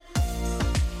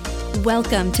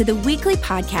Welcome to the weekly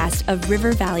podcast of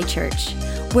River Valley Church.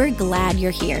 We're glad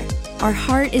you're here. Our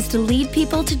heart is to lead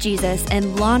people to Jesus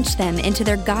and launch them into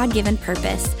their God-given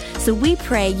purpose. So we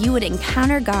pray you would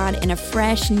encounter God in a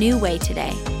fresh, new way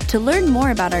today. To learn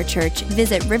more about our church,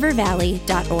 visit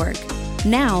rivervalley.org.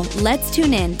 Now, let's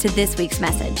tune in to this week's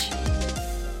message.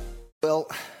 Well,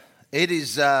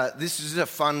 this is a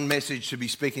fun message to be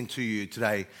speaking to you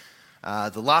today.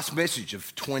 The last message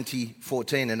of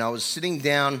 2014, and I was sitting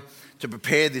down to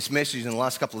prepare this message in the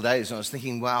last couple of days, and I was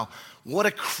thinking, wow, what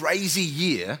a crazy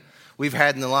year we've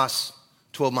had in the last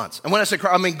 12 months. And when I say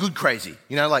I mean good crazy,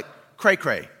 like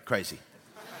cray-cray crazy.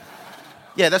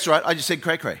 Yeah, that's right, I just said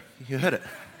cray-cray. You heard it.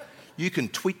 You can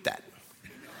tweet that.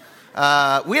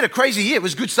 We had a crazy year. It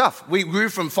was good stuff. We grew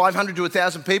from 500 to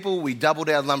 1,000 people. We doubled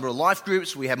our number of life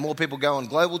groups. We had more people go on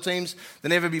global teams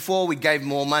than ever before. We gave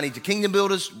more money to kingdom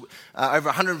builders, over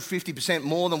 150%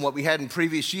 more than what we had in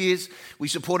previous years. We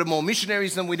supported more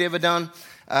missionaries than we'd ever done.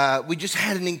 We just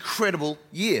had an incredible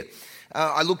year.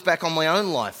 I looked back on my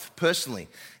own life personally,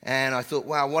 and I thought,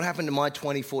 wow, what happened to my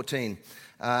 2014?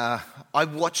 I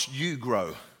watched you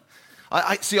grow.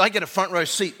 I get a front row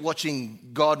seat watching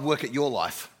God work at your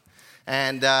life.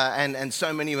 And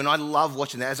so many of you, and I love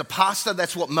watching that. As a pastor,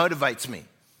 that's what motivates me,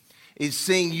 is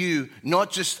seeing you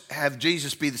not just have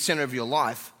Jesus be the center of your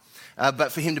life,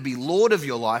 but for him to be Lord of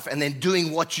your life and then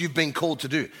doing what you've been called to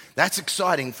do. That's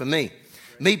exciting for me.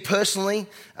 Me personally,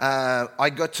 I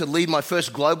got to lead my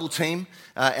first global team,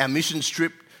 our mission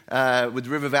trip with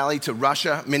River Valley to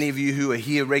Russia. Many of you who are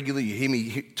here regularly, you hear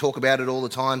me talk about it all the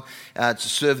time, to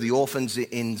serve the orphans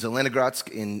in Zelenogradsk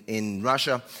in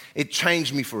Russia. It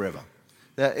changed me forever.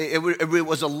 It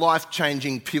was a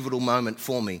life-changing, pivotal moment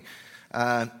for me.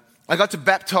 I got to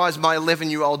baptize my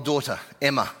 11-year-old daughter,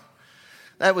 Emma.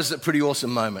 That was a pretty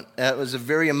awesome moment. It was a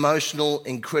very emotional,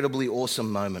 incredibly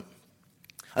awesome moment.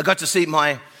 I got to see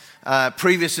my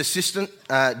previous assistant,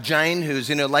 Jane, who's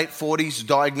in her late 40s,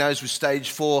 diagnosed with stage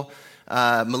 4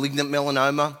 malignant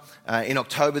melanoma in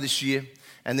October this year.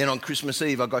 And then on Christmas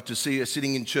Eve, I got to see her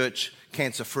sitting in church,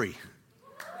 cancer-free.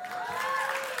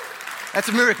 That's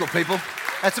a miracle, people.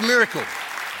 That's a miracle.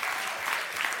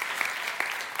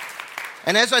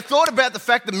 And as I thought about the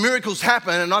fact that miracles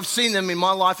happen, and I've seen them in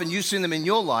my life and you've seen them in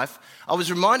your life, I was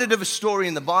reminded of a story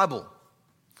in the Bible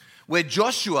where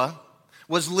Joshua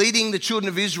was leading the children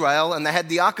of Israel, and they had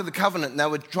the Ark of the Covenant, and they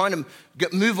were trying to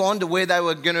move on to where they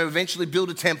were going to eventually build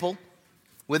a temple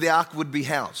where the Ark would be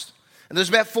housed. And there's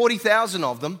about 40,000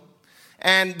 of them,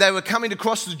 and they were coming to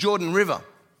cross the Jordan River.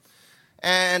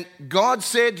 And God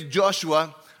said to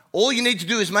Joshua, all you need to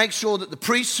do is make sure that the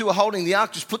priests who are holding the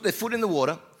ark just put their foot in the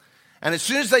water. And as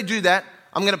soon as they do that,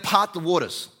 I'm going to part the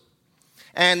waters.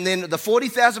 And then the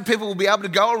 40,000 people will be able to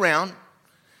go around,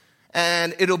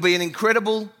 and it'll be an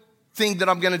incredible thing that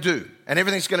I'm going to do. And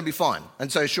everything's going to be fine.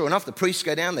 And so sure enough, the priests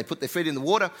go down, they put their feet in the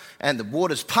water, and the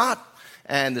waters part.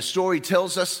 And the story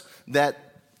tells us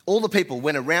that all the people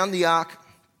went around the ark,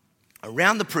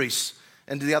 around the priests,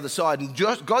 and to the other side. And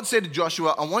God said to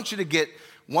Joshua, I want you to get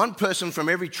one person from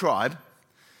every tribe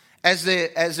when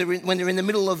they're in the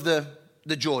middle of the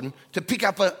Jordan to pick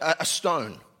up a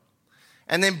stone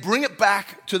and then bring it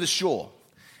back to the shore.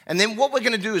 And then what we're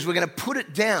going to do is we're going to put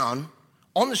it down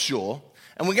on the shore,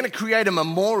 and we're going to create a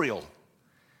memorial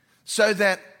so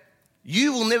that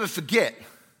you will never forget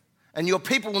and your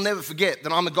people will never forget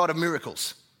that I'm a God of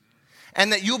miracles,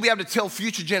 and that you'll be able to tell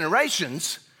future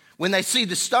generations when they see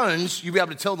the stones, you'll be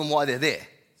able to tell them why they're there.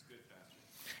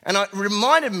 And it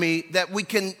reminded me that we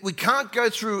can't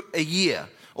go through a year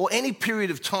or any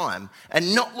period of time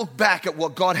and not look back at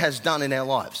what God has done in our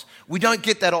lives. We don't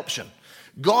get that option.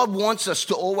 God wants us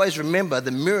to always remember the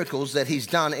miracles that he's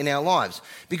done in our lives.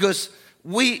 Because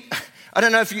I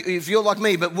don't know if you're like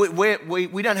me, but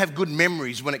we don't have good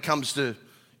memories when it comes to,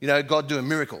 God doing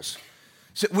miracles.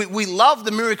 So we love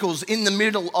the miracles in the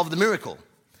middle of the miracle.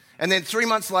 And then 3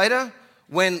 months later,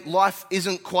 when life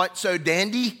isn't quite so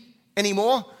dandy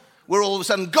anymore, we're all of a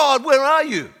sudden, God, where are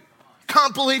you?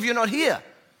 Can't believe you're not here.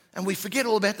 And we forget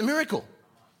all about the miracle.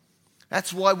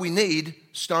 That's why we need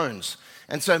stones.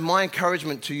 And so my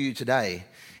encouragement to you today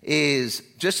is,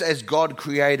 just as God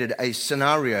created a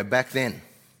scenario back then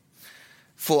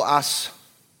for us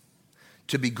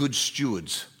to be good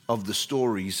stewards of the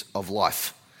stories of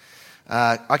life.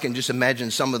 I can just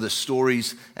imagine some of the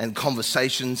stories and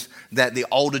conversations that the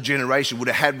older generation would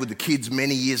have had with the kids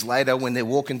many years later when they're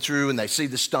walking through and they see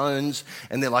the stones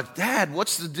and they're like, Dad,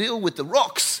 what's the deal with the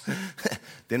rocks?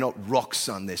 They're not rocks,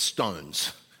 son, they're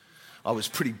stones. I was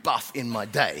pretty buff in my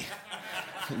day.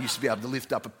 I used to be able to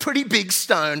lift up a pretty big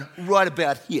stone right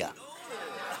about here.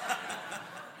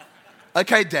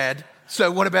 Okay, Dad, So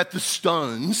what about the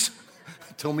stones?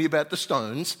 Tell me about the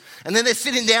stones. And then they're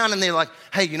sitting down and they're like,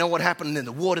 hey, you know what happened? And then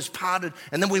the waters parted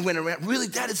and then we went around. Really,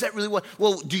 Dad, is that really what?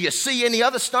 Well, do you see any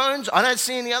other stones? I don't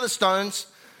see any other stones.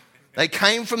 They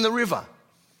came from the river.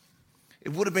 It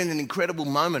would have been an incredible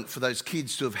moment for those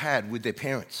kids to have had with their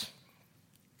parents.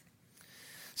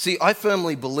 See, I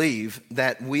firmly believe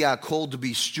that we are called to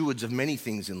be stewards of many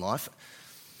things in life.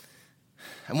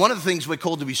 And one of the things we're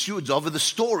called to be stewards of are the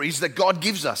stories that God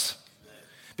gives us.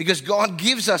 Because God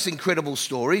gives us incredible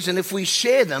stories, and if we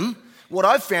share them, what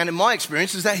I've found in my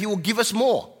experience is that He will give us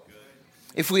more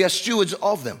if we are stewards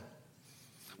of them.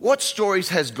 What stories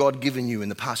has God given you in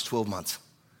the past 12 months?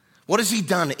 What has He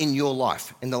done in your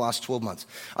life in the last 12 months?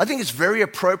 I think it's very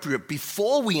appropriate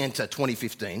before we enter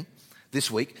 2015,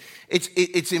 this week,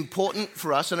 it's important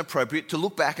for us and appropriate to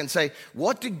look back and say,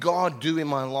 what did God do in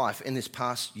my life in this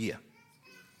past year?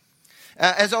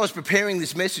 As I was preparing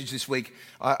this message this week,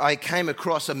 I came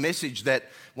across a message that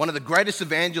one of the greatest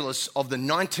evangelists of the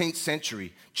 19th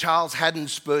century, Charles Haddon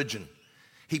Spurgeon,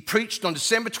 he preached on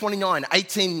December 29,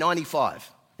 1895,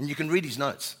 and you can read his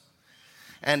notes.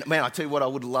 And man, I tell you what, I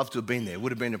would have loved to have been there. It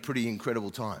would have been a pretty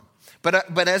incredible time.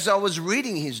 But as I was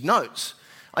reading his notes,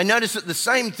 I noticed that the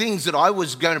same things that I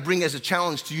was going to bring as a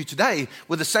challenge to you today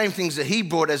were the same things that he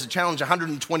brought as a challenge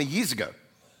 120 years ago.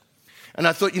 And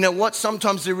I thought, you know what?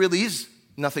 Sometimes there really is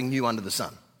nothing new under the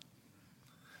sun.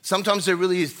 Sometimes there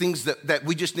really is things that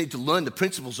we just need to learn the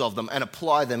principles of them and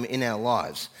apply them in our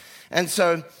lives. And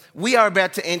so we are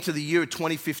about to enter the year of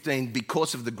 2015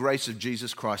 because of the grace of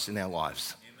Jesus Christ in our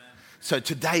lives. Amen. So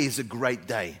today is a great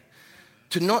day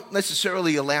to not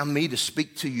necessarily allow me to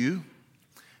speak to you,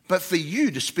 but for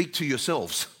you to speak to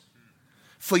yourselves,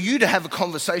 for you to have a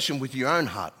conversation with your own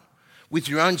heart, with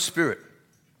your own spirit.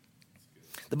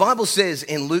 The Bible says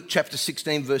in Luke chapter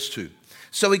 16, verse 2,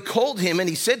 so he called him and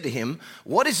he said to him,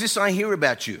 what is this I hear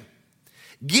about you?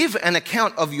 Give an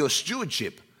account of your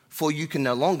stewardship, for you can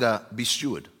no longer be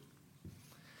steward.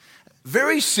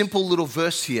 Very simple little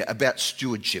verse here about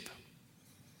stewardship.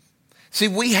 See,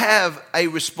 we have a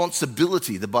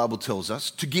responsibility, the Bible tells us,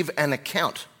 to give an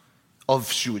account of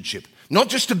stewardship. Not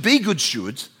just to be good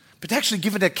stewards, but to actually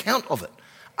give an account of it.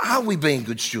 Are we being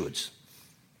good stewards?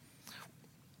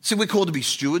 See, we're called to be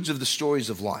stewards of the stories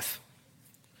of life.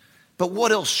 But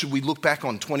what else should we look back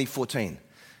on 2014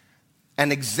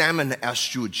 and examine our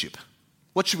stewardship?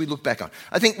 What should we look back on?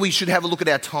 I think we should have a look at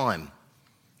our time.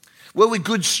 Were we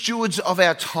good stewards of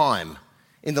our time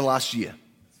in the last year?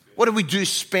 What do we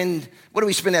spend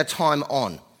our time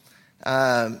on?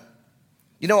 I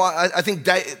think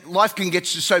life can get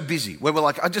just so busy where we're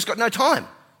like, I just got no time.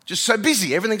 Just so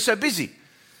busy. Everything's so busy.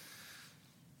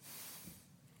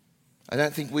 I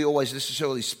don't think we always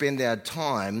necessarily spend our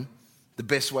time the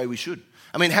best way we should.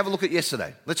 I mean, have a look at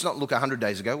yesterday. Let's not look 100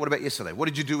 days ago. What about yesterday? What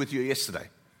did you do with your yesterday?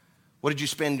 What did you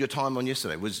spend your time on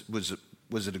yesterday? Was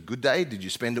it a good day? Did you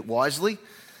spend it wisely?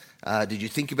 Did you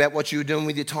think about what you were doing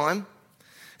with your time?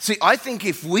 See, I think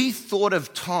if we thought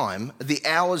of time, the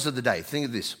hours of the day, think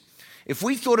of this. If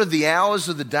we thought of the hours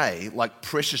of the day like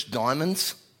precious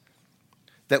diamonds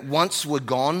that once were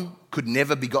gone, could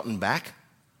never be gotten back,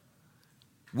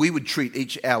 we would treat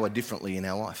each hour differently in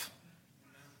our life.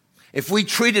 If we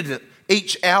treated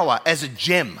each hour as a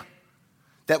gem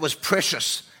that was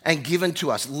precious and given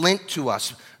to us, lent to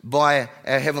us by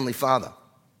our Heavenly Father.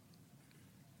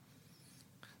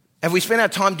 Have we spent our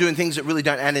time doing things that really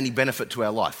don't add any benefit to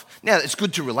our life? Now, it's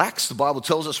good to relax. The Bible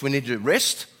tells us we need to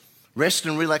rest. Rest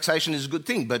and relaxation is a good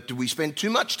thing, but do we spend too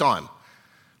much time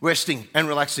resting and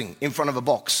relaxing in front of a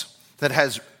box that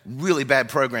has really bad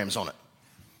programs on it?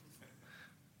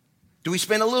 Do we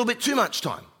spend a little bit too much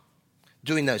time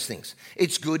doing those things?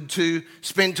 It's good to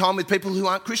spend time with people who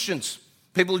aren't Christians,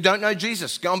 people who don't know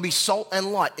Jesus. Go and be salt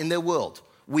and light in their world.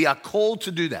 We are called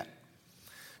to do that.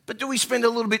 But do we spend a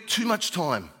little bit too much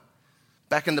time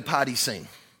back in the party scene?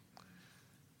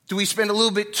 Do we spend a little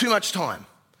bit too much time?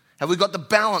 Have we got the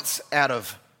balance out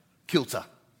of kilter?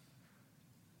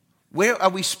 Where are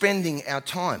we spending our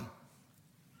time?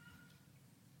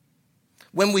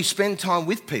 When we spend time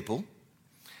with people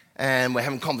and we're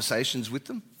having conversations with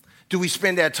them, do we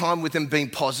spend our time with them being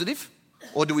positive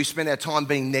or do we spend our time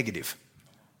being negative?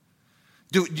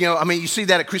 You see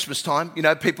that at Christmas time.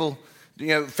 People,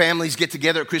 families get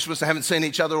together at Christmas. They haven't seen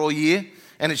each other all year.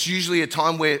 And it's usually a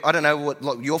time where, I don't know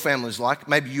what your family's like.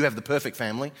 Maybe you have the perfect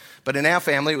family. But in our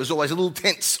family, it was always a little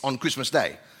tense on Christmas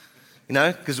Day.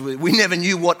 Because we never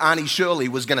knew what Auntie Shirley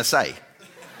was going to say.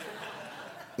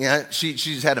 She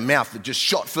just had a mouth that just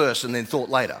shot first and then thought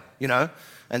later,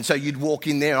 And so you'd walk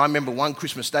in there. I remember one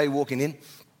Christmas Day walking in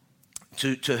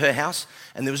to her house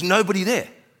and there was nobody there.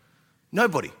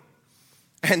 Nobody.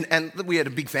 And we had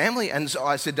a big family, and so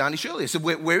I said to Auntie Shirley, I said,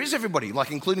 where is everybody?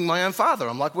 Like, including my own father.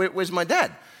 I'm like, where's my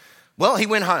dad? Well, he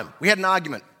went home. We had an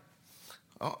argument.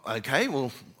 Oh, okay,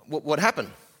 well, what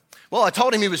happened? Well, I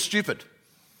told him he was stupid.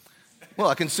 Well,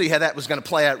 I can see how that was going to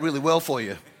play out really well for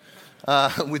you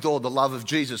with all the love of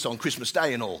Jesus on Christmas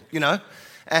Day and all, you know.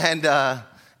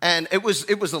 And it was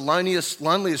the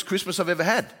loneliest Christmas I've ever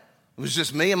had. It was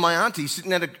just me and my auntie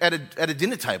sitting at a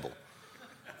dinner table.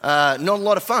 Not a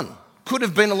lot of fun. Could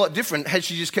have been a lot different had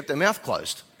she just kept her mouth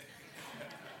closed.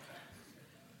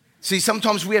 See,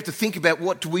 sometimes we have to think about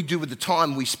what do we do with the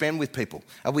time we spend with people.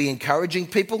 Are we encouraging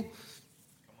people?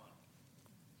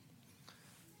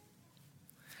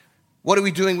 What are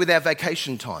we doing with our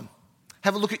vacation time?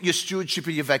 Have a look at your stewardship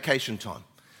of your vacation time.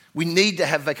 We need to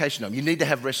have vacation time. You need to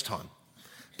have rest time.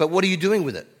 But what are you doing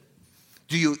with it?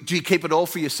 Do you keep it all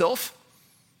for yourself,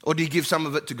 or do you give some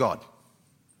of it to God?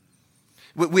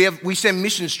 We send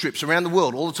mission trips around the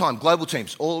world all the time, global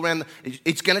teams all around.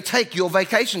 It's going to take your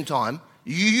vacation time,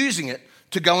 you using it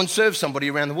to go and serve somebody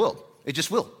around the world. It just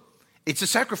will. It's a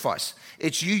sacrifice.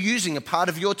 It's you using a part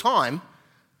of your time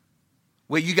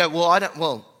where you go,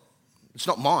 well, it's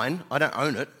not mine. I don't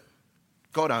own it.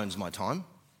 God owns my time.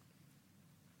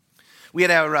 We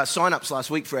had our sign-ups last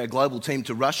week for our global team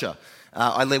to Russia.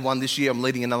 I led one this year. I'm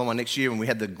leading another one next year, and we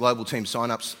had the global team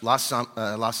sign-ups last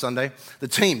Sunday. The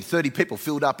team, 30 people,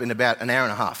 filled up in about an hour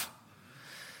and a half,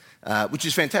 which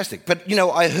is fantastic. But, you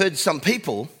know, I heard some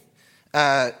people,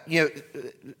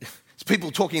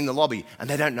 people talking in the lobby, and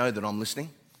they don't know that I'm listening.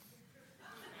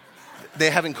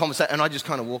 They're having conversation, and I just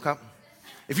kind of walk up.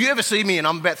 If you ever see me and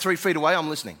I'm about 3 feet away, I'm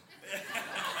listening.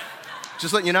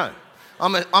 Just letting you know.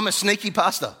 I'm a sneaky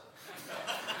pastor.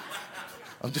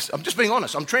 I'm just being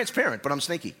honest. I'm transparent, but I'm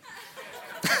sneaky.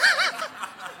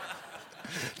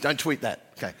 Don't tweet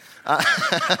that. Okay.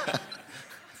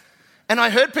 And I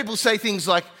heard people say things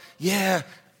like, yeah,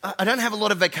 I don't have a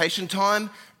lot of vacation time,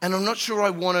 and I'm not sure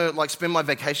I want to spend my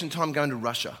vacation time going to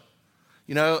Russia.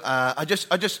 You know,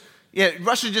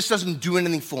 Russia just doesn't do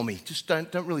anything for me. Just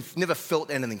don't really, never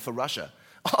felt anything for Russia.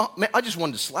 Oh, man, I just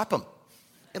wanted to slap them.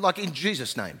 Like in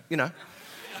Jesus' name, you know.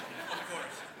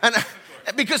 And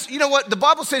because, you know what, the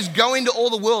Bible says go into all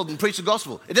the world and preach the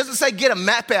gospel. It doesn't say get a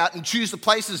map out and choose the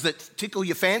places that tickle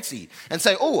your fancy and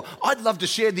say, oh, I'd love to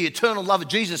share the eternal love of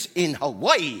Jesus in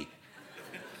Hawaii.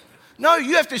 No,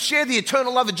 you have to share the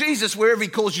eternal love of Jesus wherever he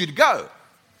calls you to go.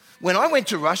 When I went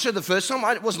to Russia the first time,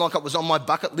 it wasn't like it was on my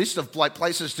bucket list of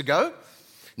places to go.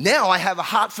 Now I have a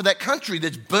heart for that country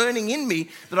that's burning in me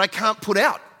that I can't put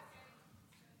out.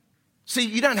 See,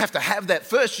 you don't have to have that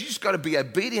first. You just got to be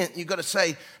obedient. You've got to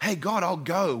say, hey, God, I'll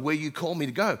go where you call me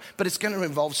to go. But it's going to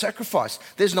involve sacrifice.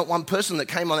 There's not one person that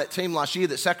came on that team last year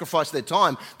that sacrificed their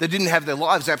time that didn't have their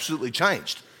lives absolutely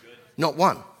changed. Good. Not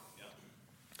one.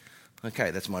 Yeah.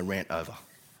 Okay, that's my rant over.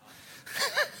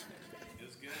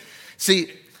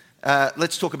 See,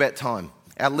 let's talk about time.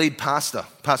 Our lead pastor,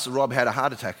 Pastor Rob, had a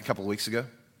heart attack a couple of weeks ago.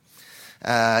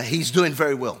 He's doing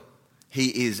very well.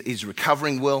 He's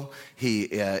recovering well.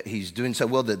 He's doing so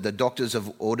well that the doctors have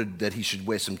ordered that he should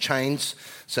wear some chains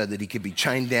so that he could be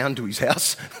chained down to his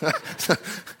house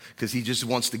because he just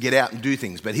wants to get out and do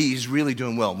things. But he is really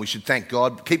doing well, and we should thank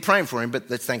God. Keep praying for him, but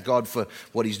let's thank God for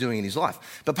what he's doing in his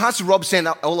life. But Pastor Rob sent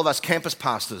all of us campus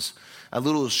pastors a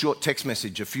little short text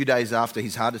message a few days after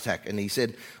his heart attack, and he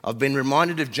said, I've been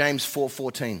reminded of James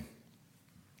 4:14,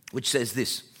 which says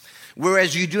this,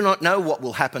 whereas you do not know what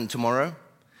will happen tomorrow,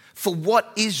 for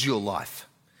what is your life?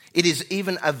 It is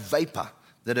even a vapor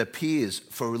that appears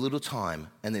for a little time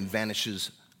and then vanishes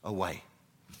away.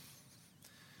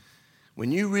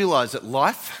 When you realize that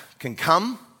life can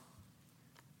come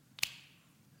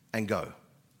and go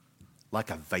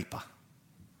like a vapor,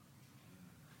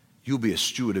 you'll be a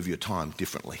steward of your time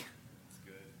differently.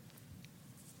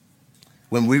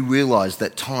 When we realize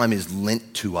that time is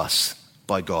lent to us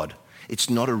by God, it's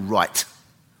not a right.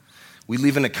 We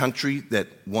live in a country that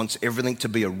wants everything to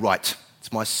be a right.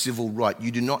 It's my civil right.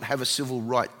 You do not have a civil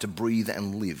right to breathe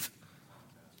and live.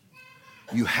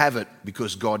 You have it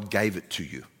because God gave it to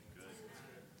you.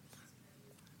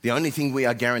 The only thing we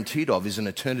are guaranteed of is an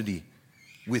eternity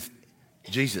with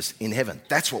Jesus in heaven.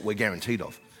 That's what we're guaranteed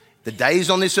of. The days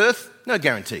on this earth, no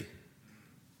guarantee.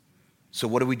 So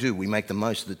what do? We make the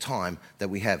most of the time that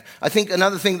we have. I think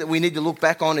another thing that we need to look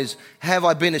back on is, have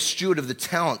I been a steward of the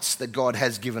talents that God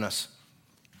has given us?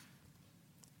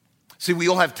 See, we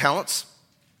all have talents.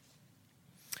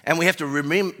 And we have to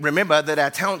remember that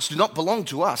our talents do not belong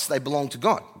to us, they belong to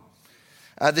God.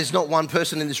 There's not one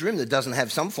person in this room that doesn't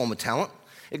have some form of talent.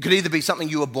 It could either be something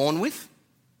you were born with,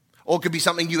 or it could be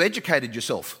something you educated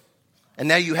yourself. And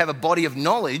now you have a body of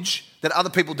knowledge that other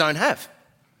people don't have.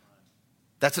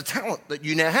 That's a talent that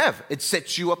you now have. It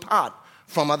sets you apart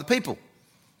from other people.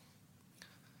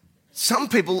 Some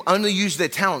people only use their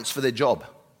talents for their job.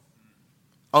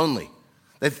 Only.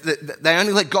 They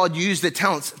only let God use their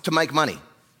talents to make money.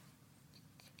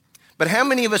 But how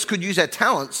many of us could use our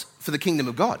talents for the kingdom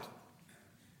of God,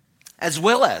 as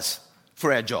well as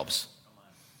for our jobs?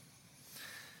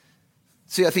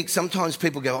 See, I think sometimes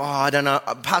people go, I don't know,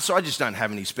 Pastor, I just don't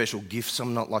have any special gifts.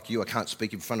 I'm not like you. I can't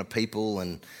speak in front of people,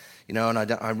 and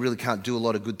I really can't do a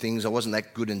lot of good things. I wasn't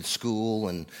that good in school,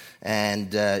 and I'm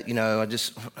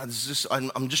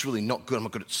just really not good. I'm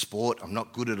not good at sport. I'm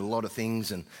not good at a lot of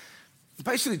things, and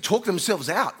basically talk themselves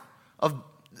out of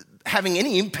having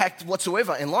any impact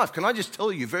whatsoever in life. Can I just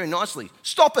tell you very nicely,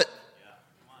 stop it.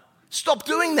 Stop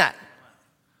doing that.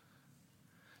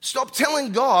 Stop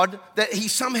telling God that he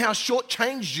somehow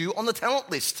shortchanged you on the talent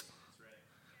list.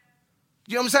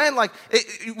 You know what I'm saying? Like,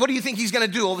 what do you think he's going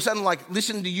to do? All of a sudden, like,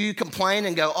 listen to you complain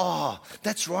and go, oh,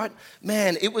 that's right.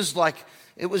 Man, it was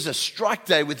a strike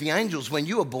day with the angels when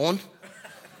you were born.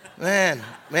 Man,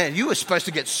 you were supposed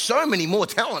to get so many more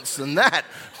talents than that.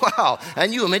 Wow,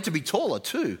 and you were meant to be taller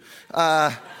too.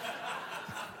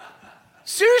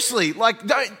 Seriously,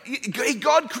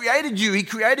 God created you. He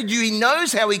created you. He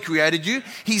knows how he created you.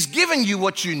 He's given you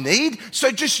what you need,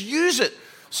 so just use it.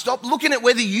 Stop looking at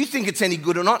whether you think it's any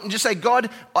good or not and just say, God,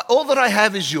 all that I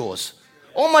have is yours.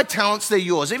 All my talents, they're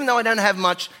yours. Even though I don't have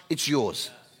much, it's yours.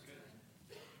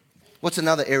 What's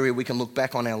another area we can look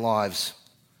back on our lives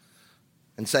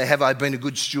and say, have I been a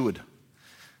good steward?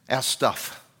 Our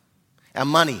stuff, our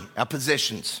money, our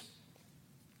possessions.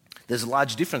 There's a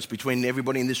large difference between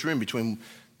everybody in this room, between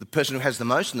the person who has the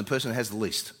most and the person who has the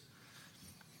least.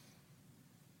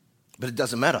 But it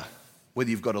doesn't matter whether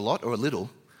you've got a lot or a little.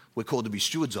 We're called to be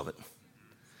stewards of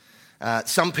it.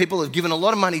 Some people have given a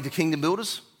lot of money to kingdom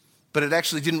builders, but it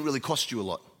actually didn't really cost you a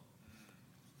lot.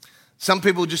 Some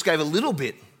people just gave a little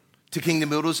bit to kingdom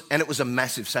builders, and it was a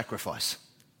massive sacrifice.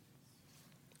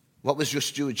 What was your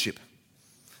stewardship?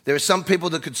 There are some people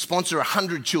that could sponsor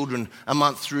 100 children a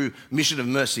month through Mission of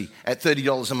Mercy at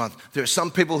 $30 a month. There are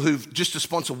some people who just to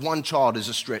sponsor one child is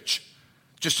a stretch,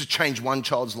 just to change one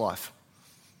child's life.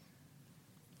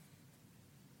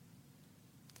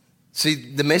 See,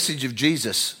 the message of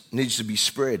Jesus needs to be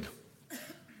spread.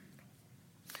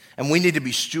 And we need to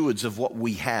be stewards of what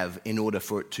we have in order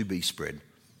for it to be spread.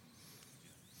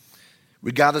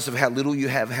 Regardless of how little you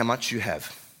have, how much you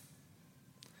have.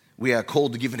 We are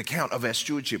called to give an account of our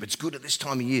stewardship. It's good at this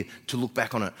time of year to look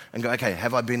back on it and go, okay,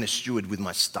 have I been a steward with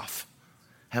my stuff?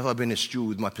 Have I been a steward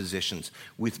with my possessions,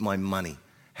 with my money?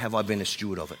 Have I been a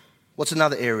steward of it? What's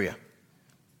another area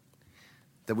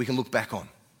that we can look back on?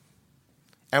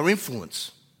 Our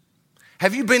influence.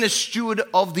 Have you been a steward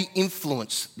of the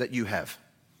influence that you have?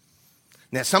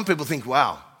 Now, some people think,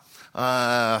 wow,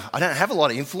 I don't have a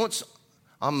lot of influence.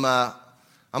 I'm a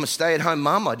stay-at-home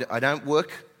mum. I don't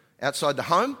work outside the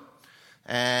home.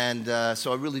 And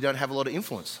so I really don't have a lot of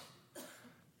influence.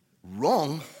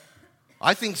 Wrong.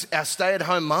 I think our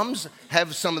stay-at-home mums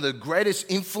have some of the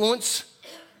greatest influence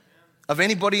of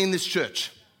anybody in this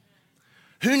church.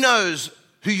 Who knows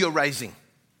who you're raising?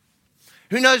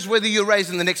 Who knows whether you're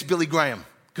raising the next Billy Graham?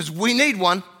 Because we need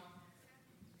one.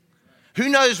 Who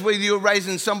knows whether you're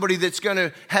raising somebody that's going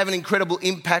to have an incredible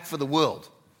impact for the world?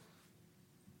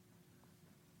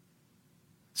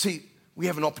 See, we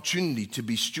have an opportunity to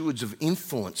be stewards of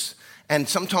influence. And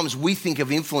sometimes we think of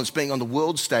influence being on the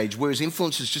world stage, whereas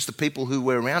influence is just the people who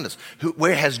were around us.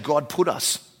 Where has God put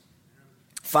us?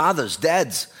 Fathers,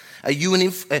 dads, are you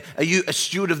a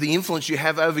steward of the influence you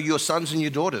have over your sons and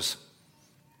your daughters?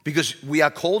 Because we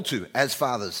are called to, as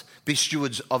fathers, be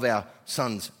stewards of our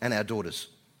sons and our daughters.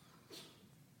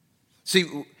 See,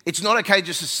 it's not okay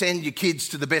just to send your kids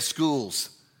to the best schools,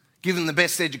 give them the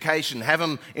best education, have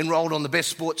them enrolled on the best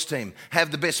sports team, have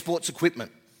the best sports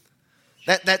equipment.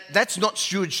 That's not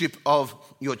stewardship of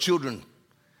your children.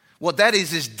 What that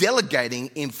is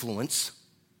delegating influence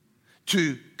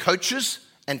to coaches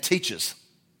and teachers.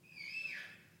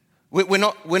 We're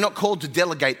not called to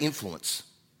delegate influence.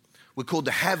 We're called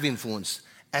to have influence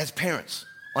as parents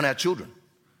on our children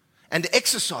and to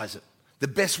exercise it the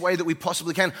best way that we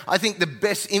possibly can. I think the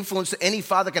best influence that any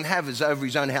father can have is over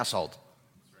his own household.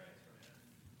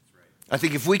 I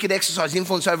think if we could exercise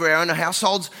influence over our own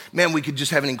households, man, we could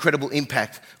just have an incredible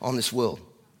impact on this world.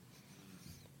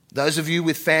 Those of you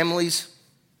with families,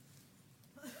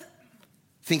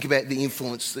 think about the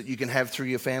influence that you can have through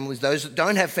your families. Those that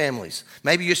don't have families,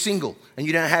 maybe you're single and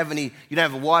you don't have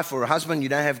a wife or a husband, you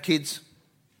don't have kids.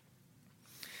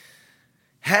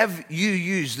 Have you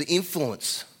used the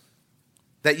influence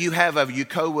that you have over your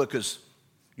co-workers,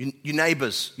 your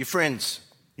neighbors, your friends,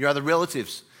 your other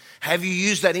relatives? Have you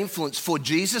used that influence for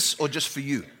Jesus or just for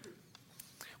you?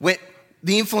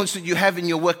 The influence that you have in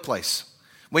your workplace,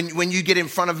 when you get in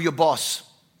front of your boss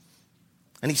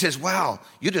and he says, wow,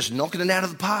 you're just knocking it out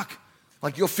of the park.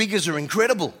 Like your figures are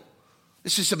incredible.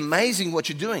 This is amazing what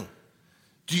you're doing.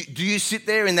 Do you sit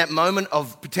there in that moment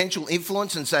of potential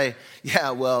influence and say, yeah,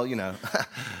 well,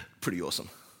 pretty awesome.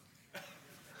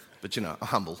 But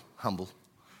humble.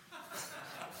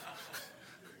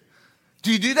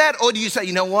 Do you do that? Or do you say,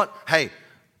 you know what? Hey,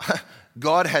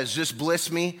 God has just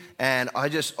blessed me, and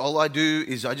all I do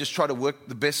is I just try to work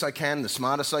the best I can, the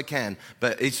smartest I can,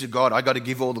 but it's to God. I got to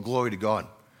give all the glory to God.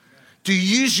 Do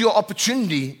you use your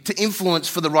opportunity to influence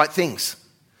for the right things?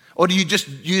 Or do you just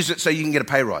use it so you can get a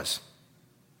pay rise?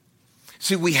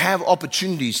 See, we have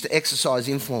opportunities to exercise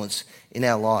influence in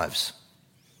our lives.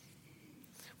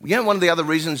 One of the other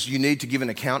reasons you need to give an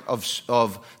account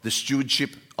of the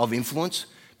stewardship of influence,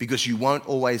 because you won't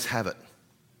always have it.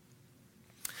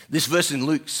 This verse in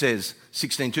Luke says,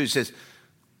 16:2 says,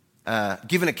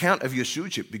 give an account of your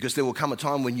stewardship, because there will come a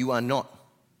time when you are not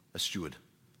a steward.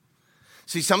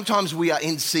 See, sometimes we are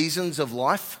in seasons of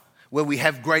life where we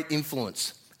have great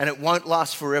influence, and it won't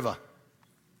last forever.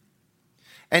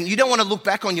 And you don't want to look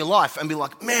back on your life and be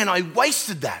like, man, I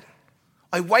wasted that.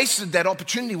 I wasted that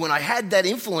opportunity when I had that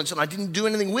influence and I didn't do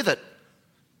anything with it.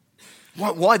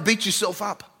 Why beat yourself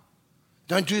up?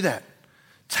 Don't do that.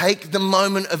 Take the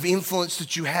moment of influence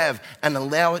that you have and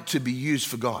allow it to be used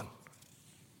for God.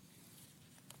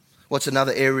 What's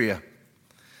another area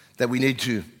that we need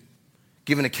to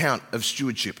give an account of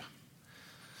stewardship?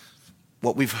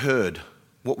 What we've heard,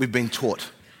 what we've been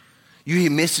taught. You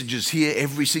hear messages here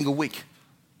every single week.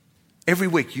 Every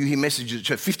week you hear messages.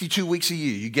 52 weeks a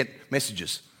year you get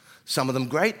messages. Some of them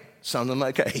great, some of them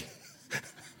okay.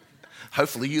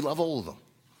 Hopefully you love all of them.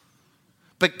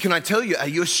 But can I tell you, are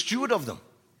you a steward of them?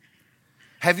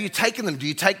 Have you taken them? Do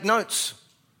you take notes?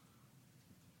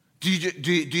 Do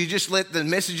you just let the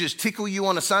messages tickle you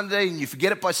on a Sunday and you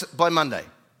forget it by Monday?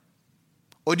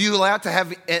 Or do you allow it to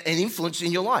have an influence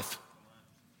in your life?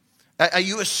 Are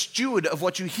you a steward of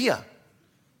what you hear?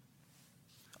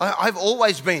 I've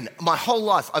always been, my whole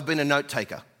life, I've been a note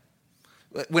taker.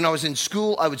 When I was in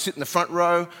school, I would sit in the front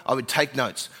row, I would take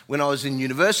notes. When I was in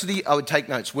university, I would take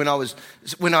notes. When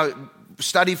I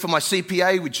studied for my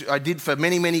CPA, which I did for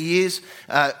many, many years,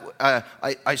 I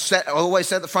always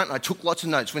sat at the front and I took lots of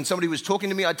notes. When somebody was talking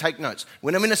to me, I'd take notes.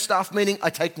 When I'm in a staff meeting, I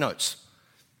take notes.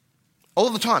 All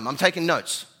the time, I'm taking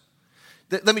notes.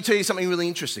 Let me tell you something really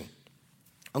interesting.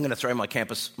 I'm going to throw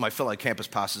my fellow campus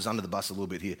pastors under the bus a little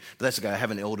bit here, but that's okay. I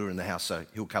have an elder in the house, so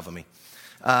he'll cover me.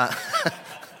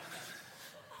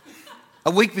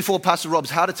 A week before Pastor Rob's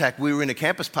heart attack, we were in a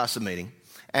campus pastor meeting,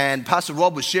 and Pastor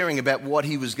Rob was sharing about what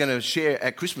he was going to share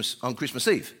at Christmas, on Christmas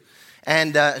Eve.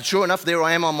 And sure enough, there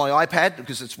I am on my iPad,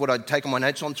 because it's what I'd taken my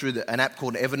notes on through an app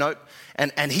called Evernote,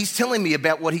 and he's telling me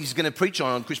about what he's going to preach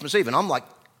on Christmas Eve, and I'm like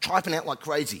typing out like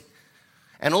crazy.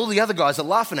 And all the other guys are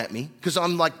laughing at me because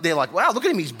they're like, wow, look at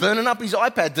him, he's burning up his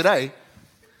iPad today.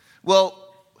 Well,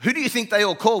 who do you think they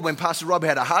all called when Pastor Rob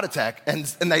had a heart attack? And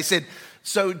they said,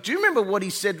 so do you remember what he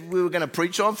said we were going to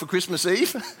preach on for Christmas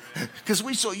Eve? Because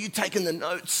we saw you taking the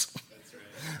notes. That's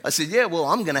right. I said, yeah, well,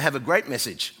 I'm going to have a great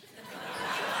message.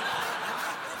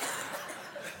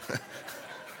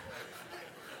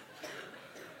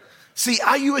 See,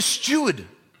 are you a steward?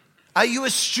 Are you a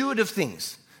steward of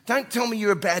things? Don't tell me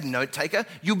you're a bad note taker.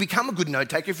 You'll become a good note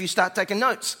taker if you start taking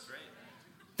notes.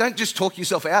 Don't just talk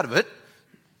yourself out of it.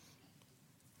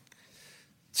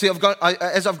 See,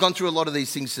 as I've gone through a lot of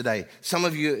these things today, some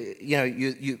of you,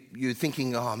 you're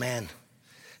thinking, oh man,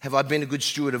 have I been a good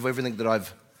steward of everything that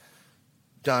I've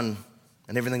done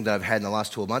and everything that I've had in the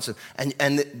last 12 months?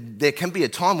 And there can be a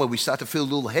time where we start to feel a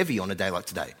little heavy on a day like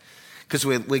today. Because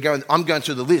I'm going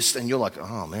through the list and you're like,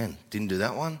 oh man, didn't do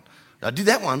that one. I did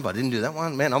that one, but I didn't do that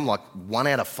one. Man, I'm like 1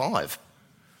 out of 5.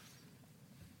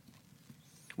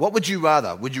 What would you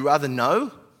rather? Would you rather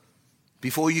know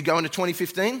before you go into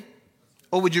 2015?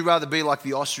 Or would you rather be like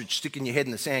the ostrich sticking your head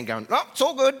in the sand going, oh, it's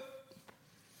all good.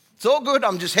 It's all good.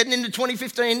 I'm just heading into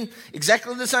 2015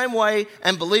 exactly the same way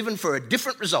and believing for a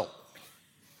different result.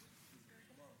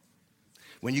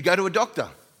 When you go to a doctor,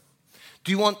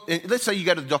 let's say you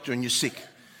go to the doctor and you're sick.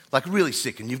 Like really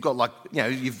sick, and you've got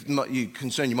you're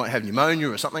concerned you might have pneumonia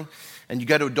or something, and you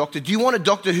go to a doctor. Do you want a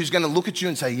doctor who's going to look at you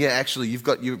and say, yeah, actually,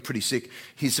 you're pretty sick.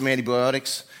 Here's some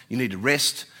antibiotics. You need to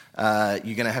rest. You're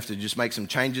going to have to just make some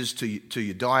changes to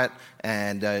your diet,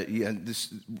 and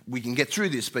we can get through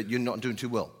this, but you're not doing too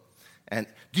well. And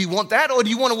do you want that, or do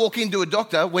you want to walk into a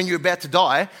doctor when you're about to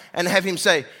die and have him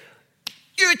say,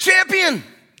 you're a champion.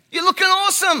 You're looking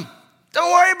awesome.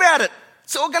 Don't worry about it.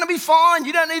 It's all going to be fine.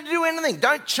 You don't need to do anything.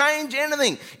 Don't change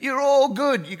anything. You're all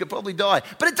good. You could probably die.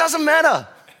 But it doesn't matter.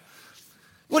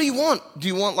 What do you want? Do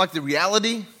you want like the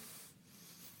reality?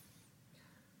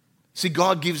 See,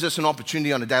 God gives us an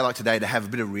opportunity on a day like today to have a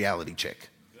bit of reality check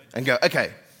and go,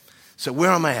 okay, so where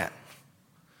am I at?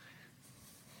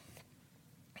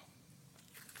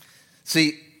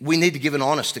 See, we need to give an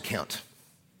honest account.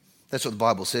 That's what the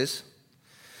Bible says.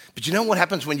 But you know what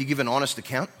happens when you give an honest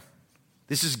account?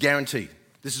 This is guaranteed.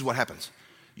 This is what happens.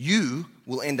 You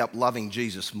will end up loving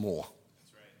Jesus more.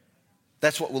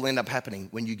 That's what will end up happening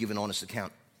when you give an honest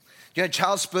account. You know,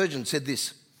 Charles Spurgeon said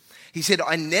this. He said,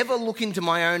 I never look into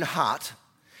my own heart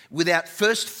without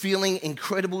first feeling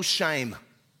incredible shame,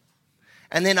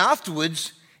 and then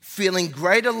afterwards feeling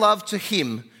greater love to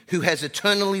him who has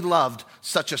eternally loved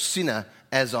such a sinner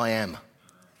as I am. Amen.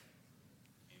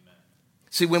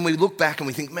 See, when we look back and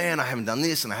we think, man, I haven't done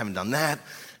this and I haven't done that,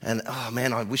 and oh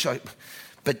man, I wish I,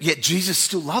 but yet Jesus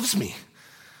still loves me.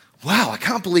 Wow, I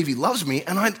can't believe he loves me,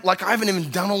 and I haven't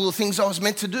even done all the things I was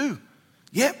meant to do.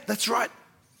 Yep, that's right.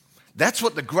 That's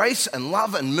what the grace and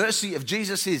love and mercy of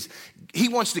Jesus is. He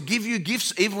wants to give you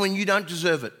gifts even when you don't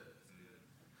deserve it.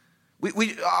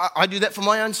 I do that for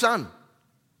my own son,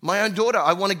 my own daughter.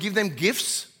 I want to give them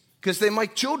gifts because they're my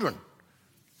children,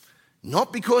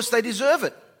 not because they deserve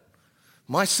it.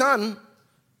 My son,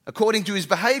 according to his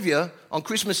behavior on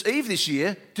Christmas Eve this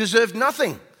year, deserved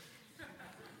nothing.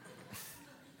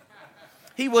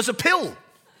 He was a pill,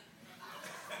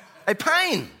 a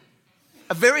pain,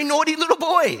 a very naughty little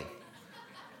boy.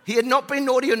 He had not been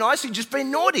naughty or nice, he'd just been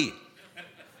naughty.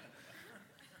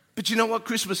 But you know what,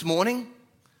 Christmas morning,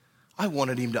 I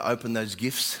wanted him to open those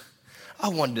gifts. I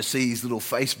wanted to see his little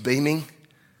face beaming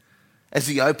as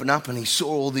he opened up and he saw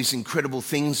all these incredible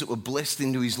things that were blessed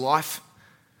into his life.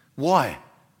 Why?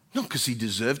 Not because he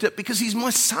deserved it, because he's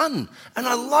my son and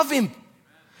I love him.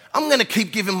 I'm going to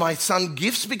keep giving my son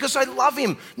gifts because I love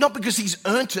him, not because he's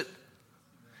earned it.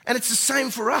 And it's the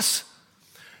same for us.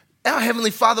 Our Heavenly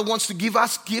Father wants to give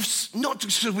us gifts, not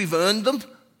just because we've earned them,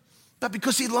 but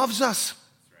because he loves us.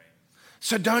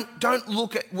 So don't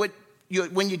look at when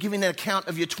you're giving an account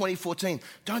of your 2014,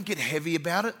 don't get heavy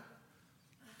about it.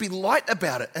 Be light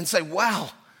about it and say, wow,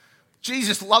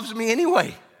 Jesus loves me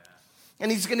anyway.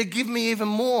 And he's going to give me even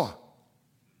more.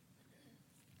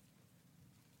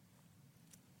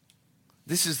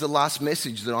 This is the last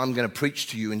message that I'm going to preach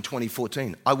to you in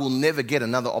 2014. I will never get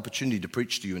another opportunity to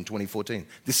preach to you in 2014.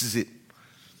 This is it.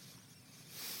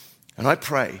 And I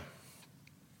pray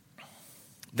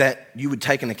that you would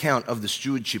take an account of the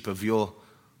stewardship of your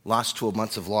last 12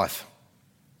 months of life.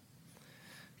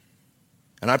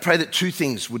 And I pray that two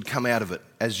things would come out of it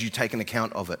as you take an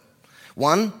account of it.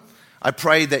 One, I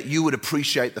pray that you would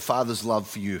appreciate the Father's love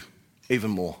for you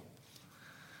even more.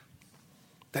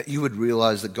 That you would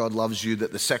realize that God loves you,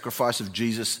 that the sacrifice of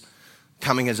Jesus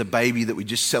coming as a baby that we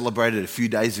just celebrated a few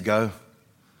days ago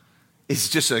is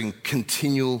just a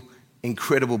continual,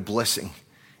 incredible blessing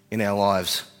in our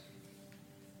lives.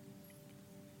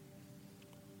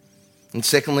 And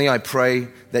secondly, I pray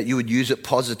that you would use it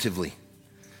positively,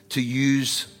 to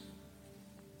use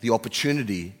the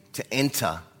opportunity to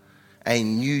enter a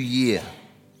new year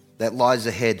that lies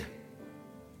ahead.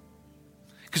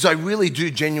 Because I really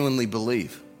do genuinely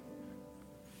believe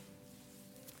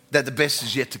that the best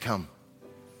is yet to come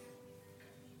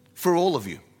for all of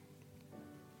you.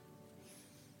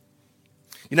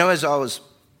 You know, as I was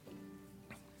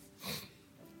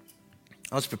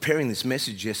preparing this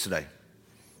message yesterday,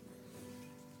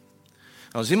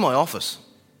 I was in my office,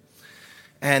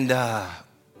 and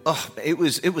it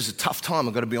was a tough time.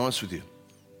 I've got to be honest with you,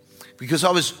 because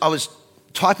I was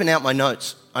typing out my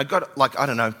notes. I got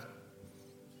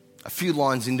a few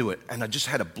lines into it, and I just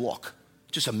had a block,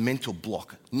 just a mental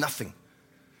block, nothing,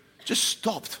 just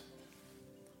stopped.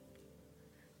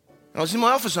 And I was in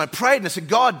my office and I prayed and I said,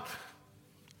 God,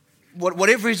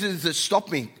 whatever it is that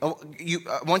stopped me, I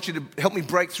want you to help me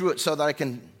break through it so that I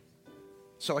can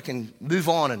move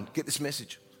on and get this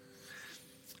message.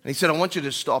 And he said, I want you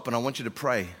to stop and I want you to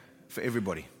pray for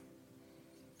everybody.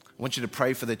 I want you to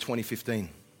pray for their 2015.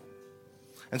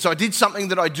 And so I did something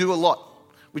that I do a lot,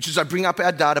 which is I bring up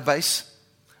our database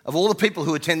of all the people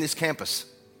who attend this campus.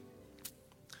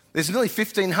 There's nearly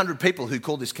 1,500 people who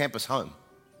call this campus home.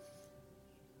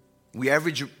 We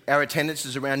average our attendance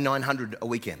is around 900 a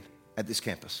weekend at this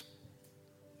campus.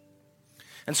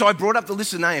 And so I brought up the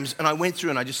list of names and I went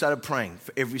through and I just started praying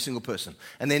for every single person.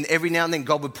 And then every now and then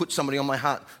God would put somebody on my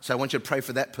heart. So I want you to pray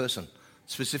for that person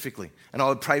specifically. And I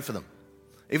would pray for them.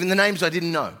 Even the names I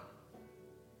didn't know.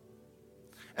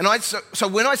 And so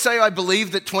when I say I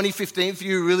believe that 2015 for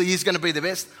you really is going to be the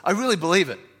best, I really believe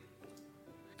it.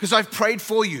 Because I've prayed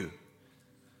for you.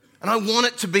 And I want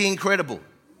it to be incredible.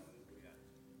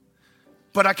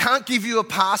 But I can't give you a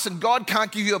pass, and God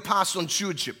can't give you a pass on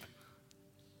stewardship.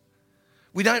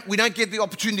 We don't get the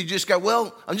opportunity to just go,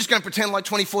 well, I'm just going to pretend like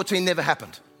 2014 never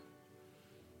happened.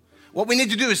 What we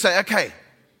need to do is say, okay,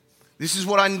 this is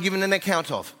what I'm given an account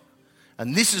of.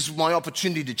 And this is my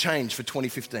opportunity to change for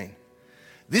 2015.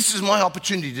 This is my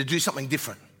opportunity to do something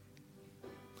different.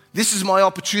 This is my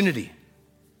opportunity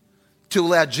to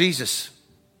allow Jesus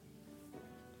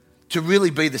to really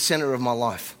be the center of my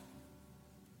life.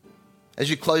 As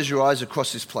you close your eyes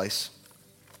across this place,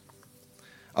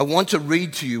 I want to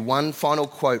read to you one final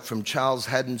quote from Charles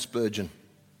Haddon Spurgeon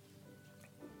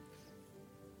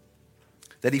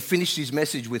that he finished his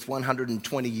message with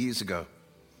 120 years ago.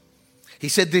 He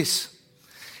said this.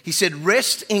 He said,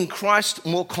 "Rest in Christ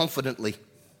more confidently.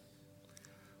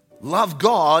 Love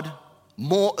God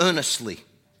more earnestly.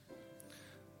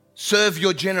 Serve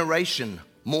your generation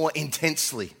more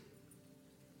intensely.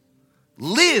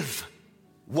 Live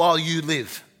while you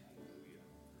live.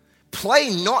 Play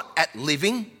not at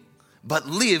living, but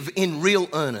live in real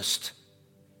earnest.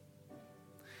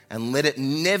 And let it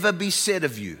never be said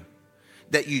of you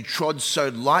that you trod so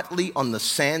lightly on the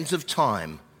sands of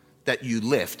time that you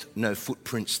left no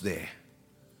footprints there."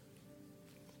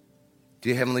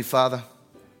 Dear Heavenly Father,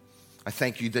 I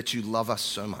thank you that you love us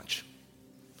so much.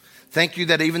 Thank you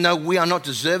that even though we are not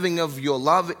deserving of your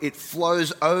love, it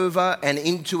flows over and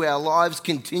into our lives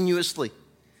continuously.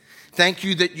 Thank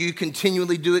you that you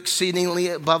continually do exceedingly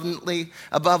abundantly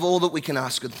above all that we can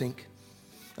ask and think.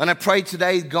 And I pray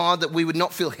today, God, that we would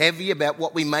not feel heavy about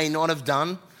what we may not have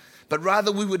done, but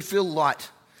rather we would feel light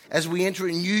as we enter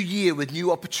a new year with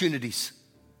new opportunities.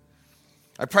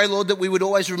 I pray, Lord, that we would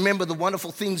always remember the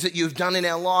wonderful things that you've done in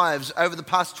our lives over the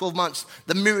past 12 months,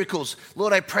 the miracles.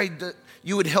 Lord, I pray that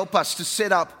you would help us to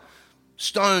set up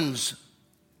stones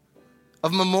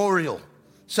of memorial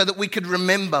so that we could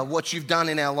remember what you've done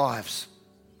in our lives.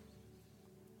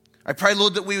 I pray,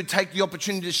 Lord, that we would take the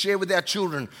opportunity to share with our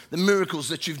children the miracles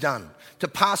that you've done, to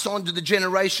pass on to the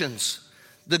generations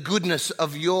the goodness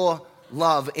of your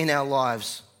love in our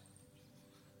lives.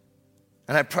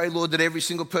 And I pray, Lord, that every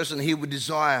single person here would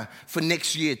desire for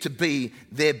next year to be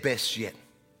their best yet.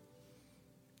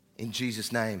 In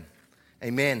Jesus' name,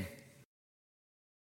 amen.